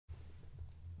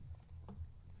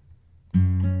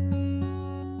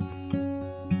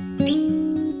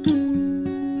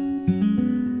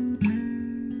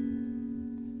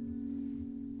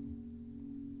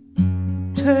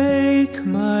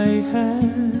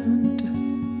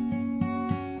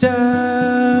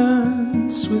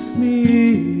with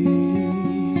me.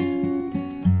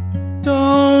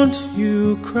 Don't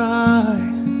you cry,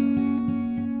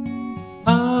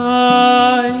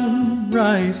 I'm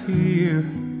right here.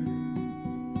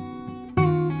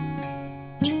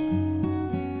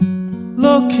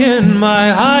 Look in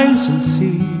my eyes and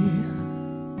see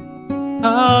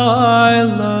how I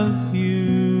love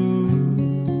you.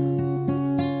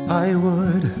 I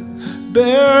would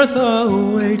bear the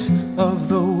weight of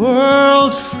the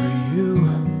world for you.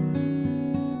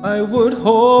 I would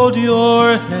hold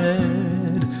your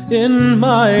head in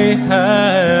my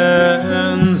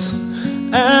hands,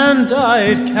 and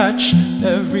I'd catch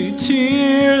every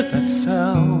tear that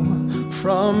fell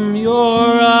from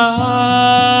your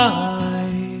eyes.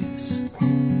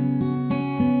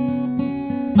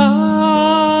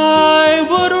 I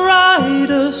would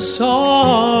write a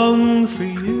song for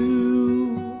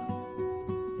you,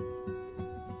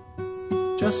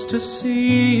 just to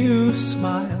see you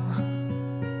smile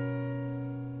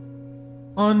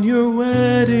on your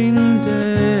wedding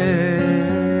day.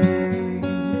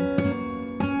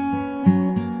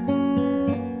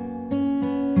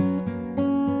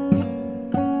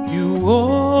 You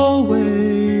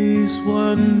always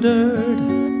wondered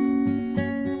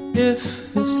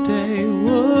if this day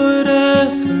would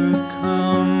ever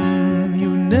come.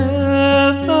 You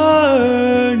never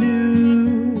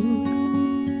knew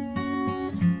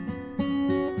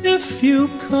if you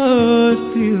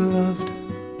could be loved.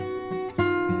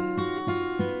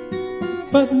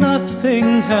 But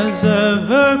nothing has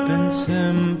ever been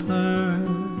simpler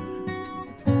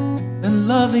than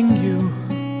loving you.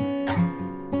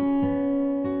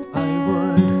 I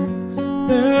would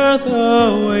bear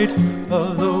the weight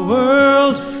of the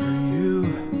world for you.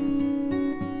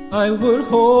 I would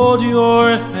hold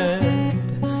your head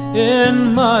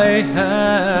in my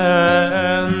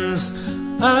hands,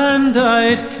 and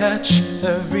I'd catch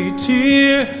every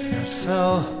tear that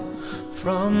fell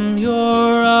from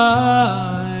your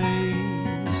eyes.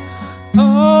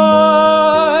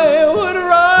 I would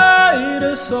write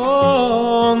a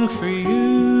song for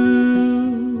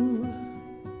you,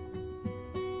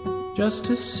 just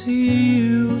to see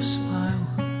you smile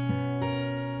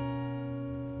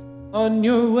on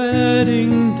your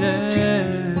wedding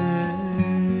day.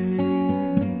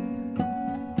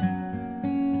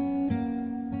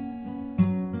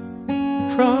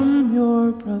 From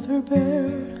your brother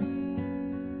bear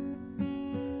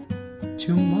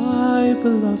to my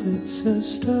beloved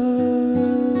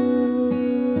sister.